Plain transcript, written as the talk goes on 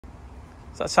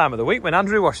It's that time of the week when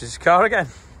Andrew washes his car again.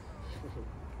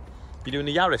 You doing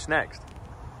the Yaris next?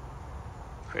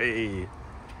 Hey.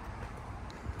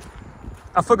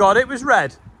 I forgot it was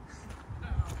red.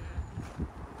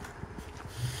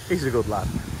 He's a good lad.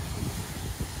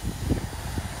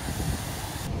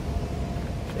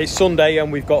 It's Sunday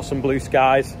and we've got some blue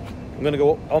skies. I'm going to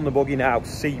go up on the buggy now to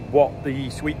see what the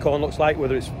sweet corn looks like,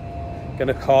 whether it's going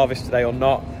to harvest today or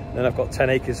not. And then I've got 10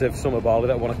 acres of summer barley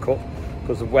that I want to cut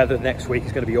because the weather next week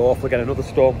is going to be awful. Again, another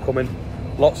storm coming,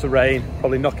 lots of rain,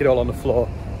 probably knock it all on the floor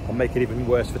and make it even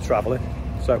worse for travelling.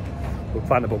 So we'll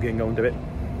find the buggy and go and do it.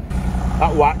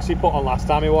 That wax he put on last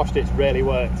time he washed it's really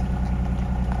worked.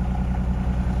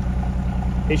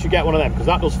 He should get one of them because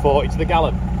that does 40 to the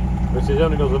gallon, which it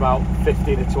only does about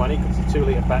 15 to 20 because it's 2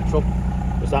 litre petrol.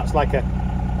 Because that's like a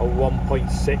 1.6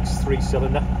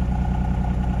 3-cylinder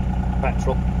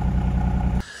petrol.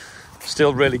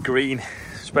 Still really green,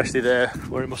 especially there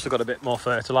where it must have got a bit more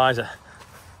fertiliser.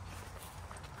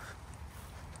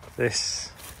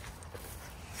 This,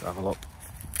 let's have a look.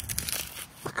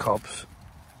 The cobs.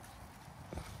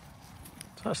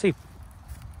 It's actually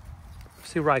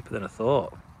riper than I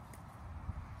thought.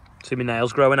 See my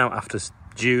nails growing out after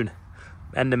June.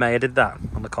 End of May I did that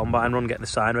on the combine run, getting the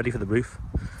sign ready for the roof.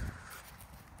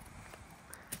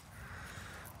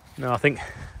 No, I think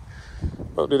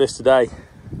I'll do this today.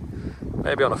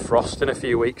 Maybe on a frost in a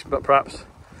few weeks, but perhaps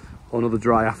on another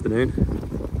dry afternoon.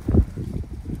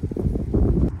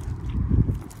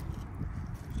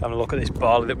 Just having a look at this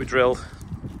barley that we drilled.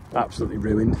 Absolutely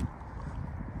ruined.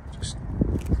 Just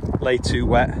lay too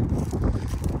wet.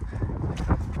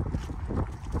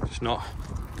 Just not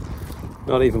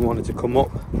even wanting to come up.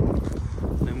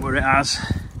 And then where it has,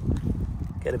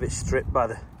 get a bit stripped by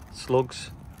the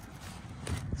slugs.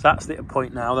 So that's the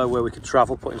point now though where we could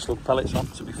travel putting slug pellets on,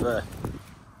 to be fair.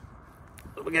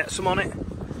 But we'll get some on it.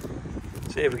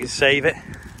 See if we can save it.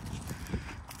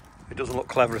 It doesn't look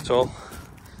clever at all.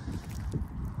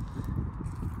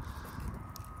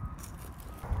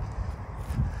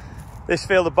 This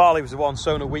field of barley was the one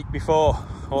sown a week before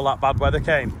all that bad weather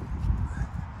came.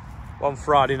 One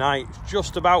Friday night,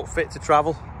 just about fit to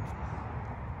travel.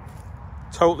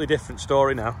 Totally different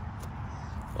story now.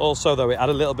 Also though, it had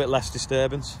a little bit less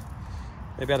disturbance.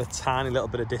 Maybe had a tiny little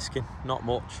bit of disking, not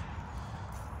much.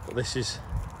 But this is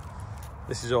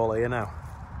all here now.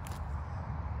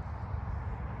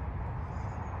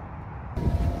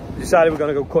 We decided we're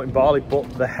going to go cutting barley, but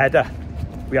the header,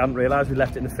 we hadn't realised we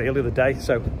left it in the field the other day,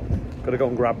 so got to go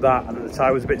and grab that. And the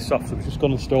tyre was a bit soft, so we've just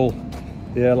gone and installed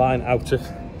the air line out of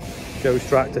Joe's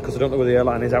tractor, because I don't know where the air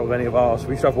line is out of any of ours. So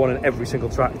we used to have one in every single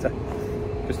tractor,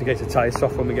 just in case the tyre's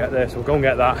soft when we get there. So we'll go and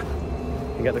get that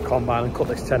and get the combine and cut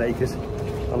this 10 acres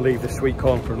and leave the sweet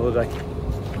corn for another day.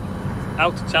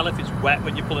 How to tell if it's wet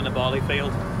when you pull in a barley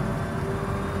field?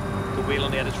 The wheel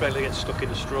on the end of the trailer gets stuck in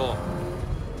the straw.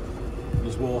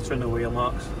 There's water in the wheel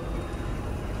marks.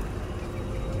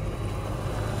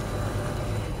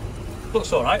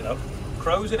 Looks all right though.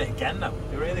 Crows in it again now.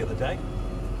 They were here the other day.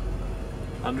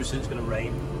 Andrew said it's going to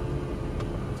rain.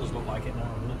 It does look like it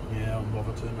now, doesn't it? Yeah, I'm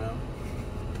bothered to now.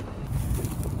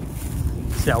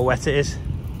 See how wet it is?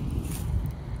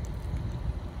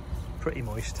 Pretty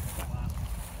moist.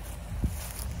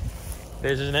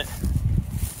 It is, isn't it?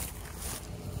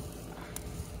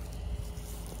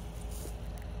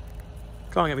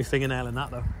 Can't get my fingernail in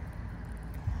that though.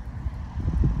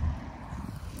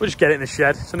 We'll just get it in the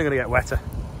shed. It's only going to get wetter.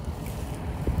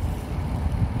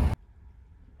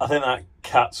 I think that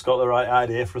cat's got the right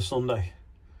idea for a Sunday.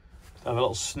 Have a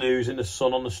little snooze in the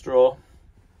sun on the straw.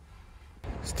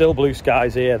 Still blue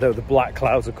skies here, though the black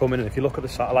clouds are coming. And if you look at the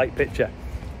satellite picture,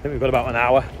 I think we've got about an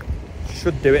hour.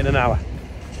 Should do it in an hour.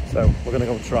 So we're going to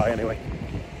go and try anyway.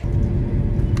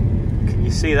 Can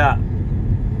you see that?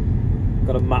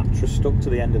 Got a mattress stuck to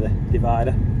the end of the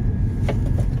divider.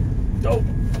 Oh,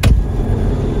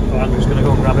 Andrew's going to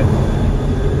go and grab it.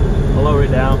 I'll lower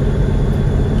it down.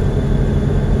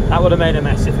 That would have made a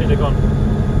mess if it had gone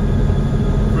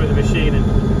through the machine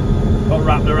and got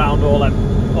wrapped around all them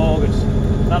augers.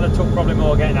 That would have took probably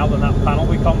more getting out than that panel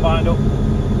we combined up.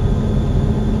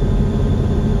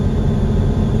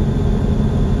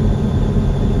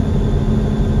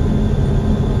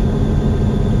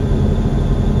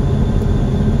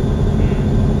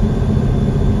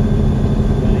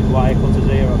 Any wire cutters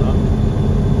here or not?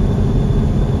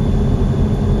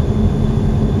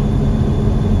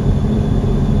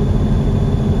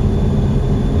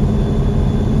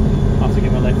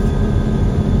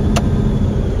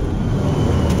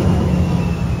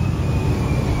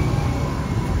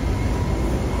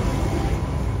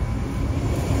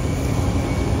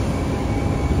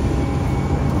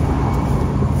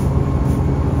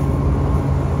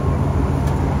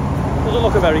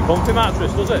 a very comfy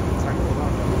mattress, does it?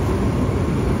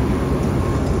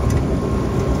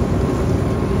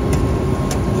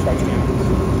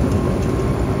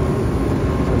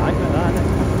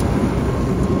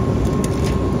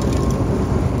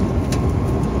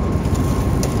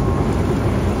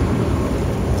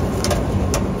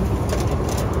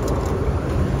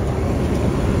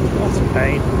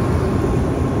 Pain.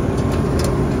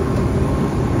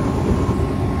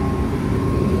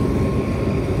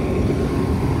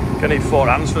 Gonna need 4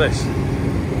 hands for this.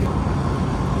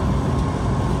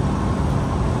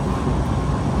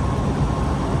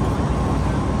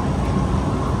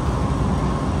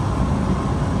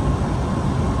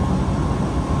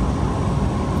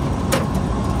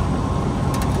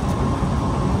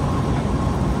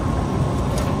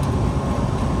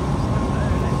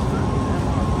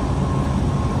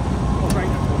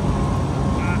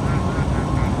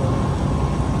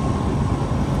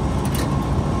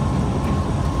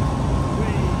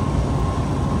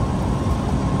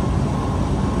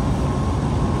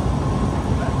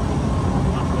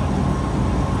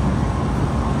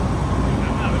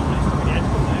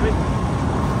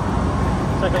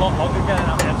 Take a lot longer getting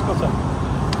out the edge cutter.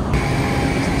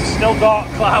 Still got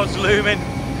clouds looming.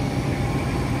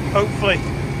 Hopefully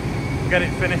we'll get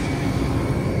it finished.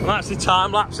 I'm actually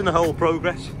time lapsing the whole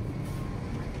progress.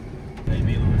 You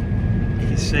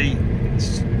can see,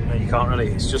 no, you can't really,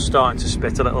 it's just starting to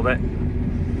spit a little bit.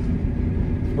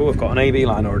 Oh, we've got an AB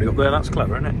line already up there, that's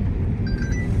clever, isn't it?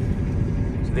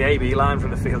 So the AB line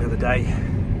from the field the other day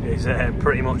is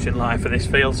pretty much in line for this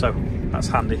field, so that's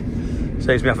handy.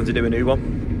 Saves me having to do a new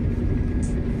one.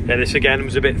 Yeah, this again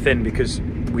was a bit thin because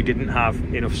we didn't have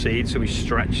enough seed, so we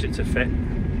stretched it to fit.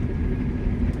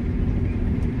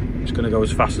 Just going to go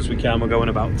as fast as we can. We're going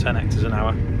about 10 hectares an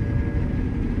hour.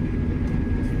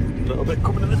 A little bit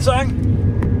coming in the tank.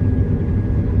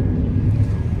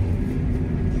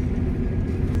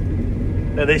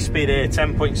 At this speed here,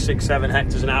 10.67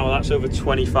 hectares an hour, that's over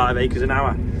 25 acres an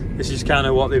hour. This is kind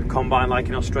of what they've combined like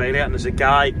in Australia, and there's a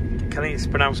guy, I think it's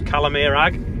pronounced Calamere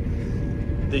Ag.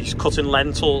 He's cutting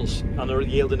lentils and they're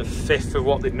yielding a fifth of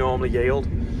what they'd normally yield.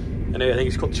 And I think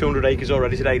he's cut 200 acres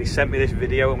already today. He sent me this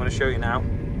video, I'm going to show you now.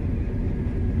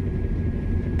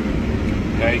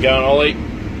 How you going, Ollie?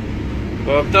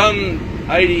 Well, I've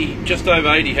done just over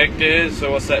 80 hectares,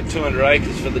 so what's that, 200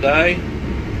 acres for the day.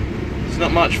 It's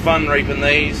not much fun reaping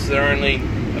these. They're only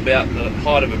about the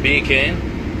height of a beer can.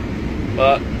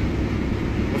 But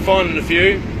we're finding a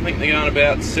few. I think they're going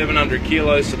about 700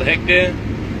 kilos to the hectare.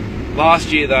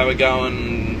 Last year they were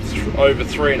going over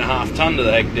 3.5 tonne to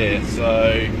the hectare, so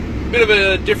a bit of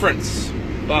a difference,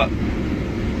 but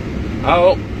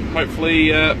I'll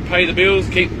hopefully pay the bills,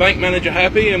 keep the bank manager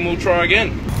happy, and we'll try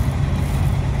again.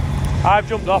 I've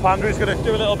jumped off, Andrew's going to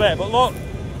do a little bit, but look,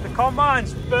 the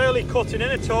combine's barely cutting in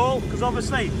at all, because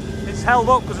obviously it's held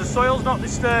up because the soil's not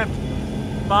disturbed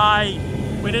by,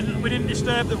 we didn't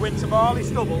disturb the winter barley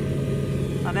stubble,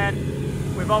 and then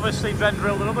we've obviously then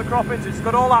drilled another crop into it. It's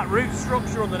got all that root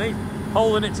structure underneath,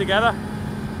 holding it together.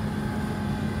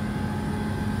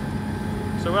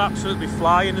 So we're absolutely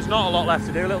flying. There's not a lot left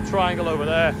to do. A little triangle over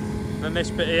there, and then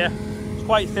this bit here. It's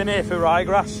quite thin here for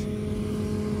ryegrass.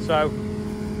 So,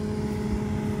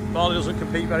 barley doesn't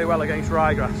compete very well against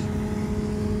ryegrass.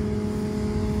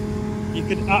 You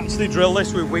could actually drill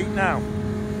this with wheat now,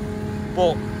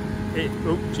 but it,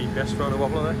 oh, GPS throwing a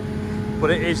wobbler there. But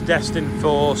it is destined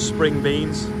for spring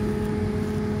beans.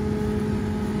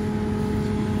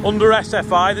 Under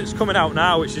SFI that's coming out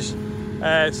now, which is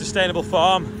Sustainable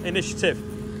Farm Initiative,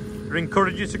 they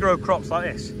encourage you to grow crops like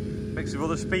this, mixed with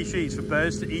other species for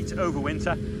birds to eat over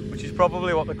winter, which is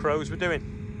probably what the crows were doing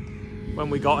when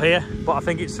we got here, but I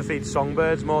think it's to feed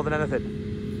songbirds more than anything.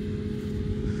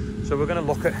 So we're going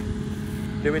to look at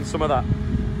doing some of that.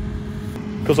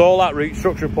 Because all that root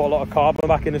structure put a lot of carbon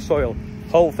back in the soil.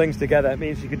 Hold things together. It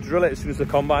means you can drill it as soon as the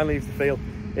combine leaves the field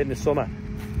in the summer,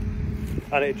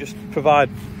 and it just provide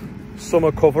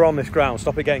summer cover on this ground,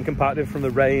 stop it getting compacted from the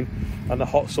rain and the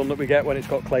hot sun that we get when it's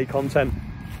got clay content.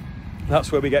 That's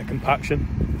where we get compaction.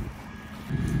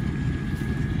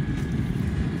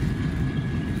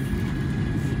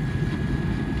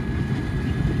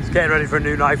 It's getting ready for a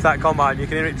new knife, that combine. You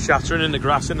can hear it shattering in the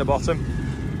grass in the bottom.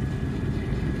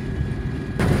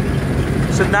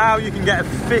 So now you can get a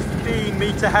 15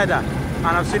 metre header, and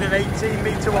I've seen an 18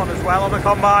 metre one as well on the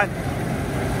combine.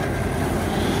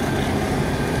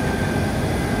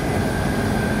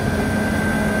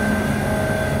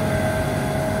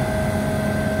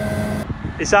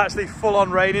 It's actually full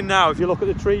on raining now. If you look at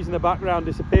the trees in the background,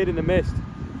 disappeared in the mist.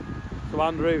 So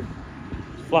Andrew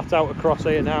is flat out across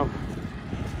here now.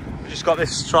 just got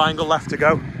this triangle left to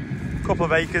go. A couple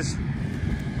of acres.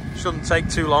 Shouldn't take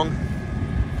too long.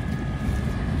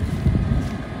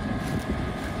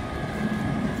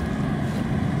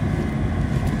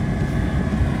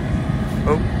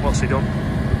 Oh, what's he done?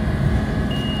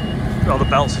 Oh, the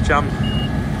belts are jammed.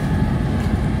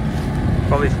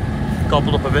 Probably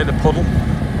gobbled up a bit of the puddle.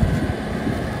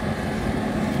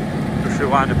 Just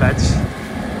rewind the beds.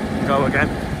 Go again.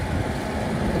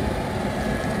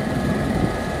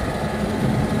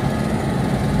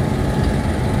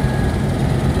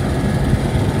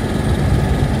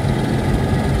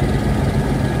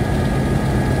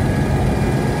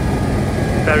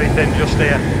 Very thin just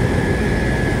here.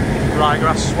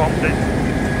 Ryegrass swamped it.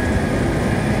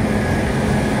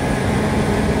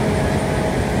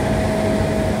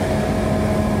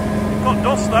 Got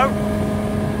dust though,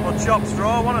 or chopped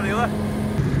straw, one or the other.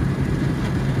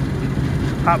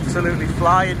 Absolutely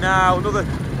flying now. Another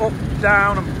up,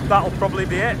 down, and that'll probably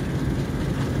be it.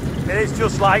 It is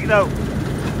just like though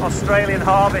Australian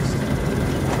harvest,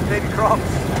 big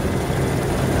crops.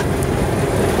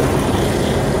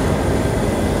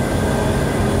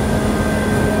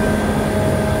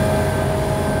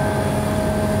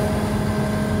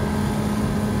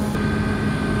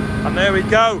 And there we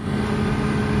go.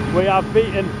 We have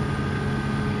beaten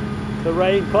the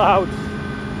rain clouds.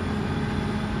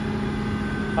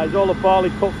 That's all the barley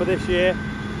cut for this year.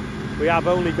 We have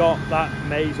only got that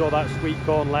maize or that sweet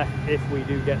corn left if we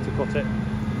do get to cut it.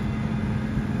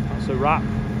 That's a wrap.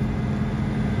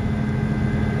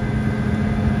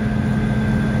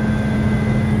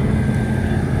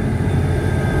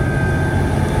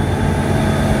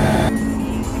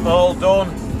 All done.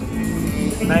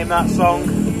 Name that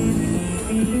song.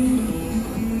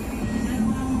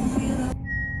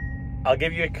 I'll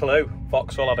give you a clue.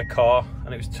 Vauxhall had a car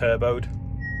and it was turboed.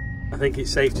 I think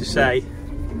it's safe to say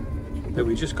that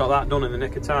we just got that done in the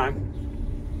nick of time.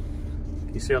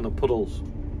 You see on the puddles,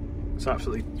 it's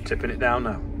absolutely tipping it down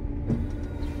now.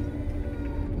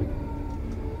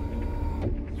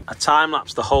 I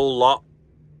time-lapsed the whole lot,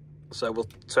 so we'll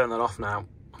turn that off now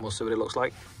and we'll see what it looks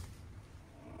like.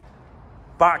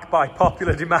 Back by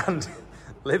popular demand.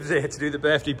 Liv's here to do the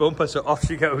birthday bumper, so off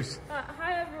she goes.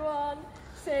 Hi everyone.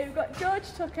 So we've got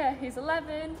George Tucker, who's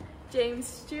 11, James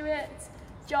Stewart,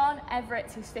 John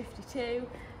Everett, who's 52,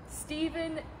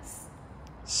 Stephen...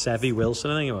 Sevy Wilson,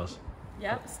 I think it was.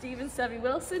 Yep, Stephen Sevy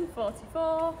Wilson,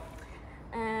 44,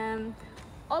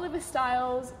 Oliver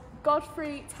Stiles,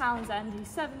 Godfrey Townsend, who's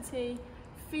 70,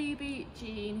 Phoebe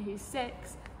Jean, who's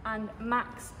 6, and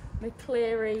Max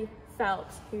McCleary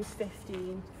Phelps, who's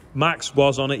 15. Max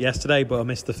was on it yesterday, but I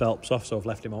missed the Phelps off, so I've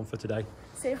left him on for today.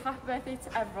 So happy birthday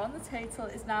to everyone. The total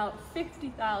is now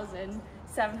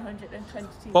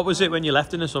 50,722. What was it when you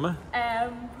left in the summer?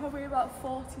 Probably about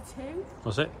 42.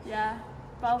 Was it? Yeah,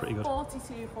 about pretty good.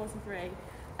 42, 43.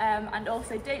 And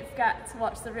also don't forget to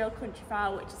watch The Real Country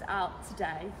File, which is out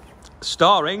today.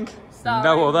 Starring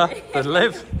no other than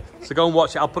Liv. So go and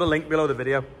watch it. I'll put a link below the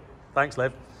video. Thanks,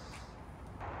 Liv.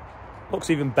 Looks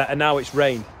even better now it's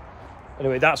rained.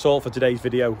 Anyway, that's all for today's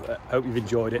video. Hope you've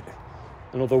enjoyed it.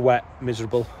 Another wet,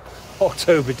 miserable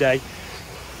October day.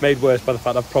 Made worse by the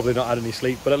fact I've probably not had any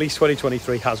sleep, but at least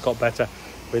 2023 has got better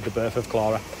with the birth of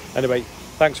Clara. Anyway,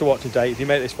 thanks for watching today. If you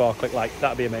made it this far, click like,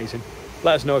 that'd be amazing.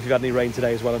 Let us know if you've had any rain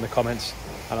today as well in the comments,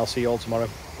 and I'll see you all tomorrow.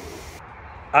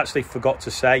 Actually forgot to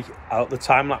say, the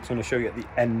time lapse I'm going to show you at the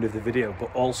end of the video,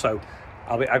 but also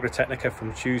I'll be at Agritechnica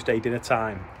from Tuesday dinner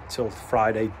time till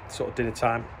Friday sort of dinner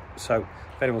time. So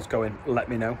if anyone's going, let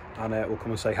me know and we'll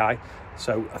come and say hi.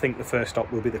 So I think the first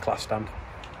stop will be the class stand.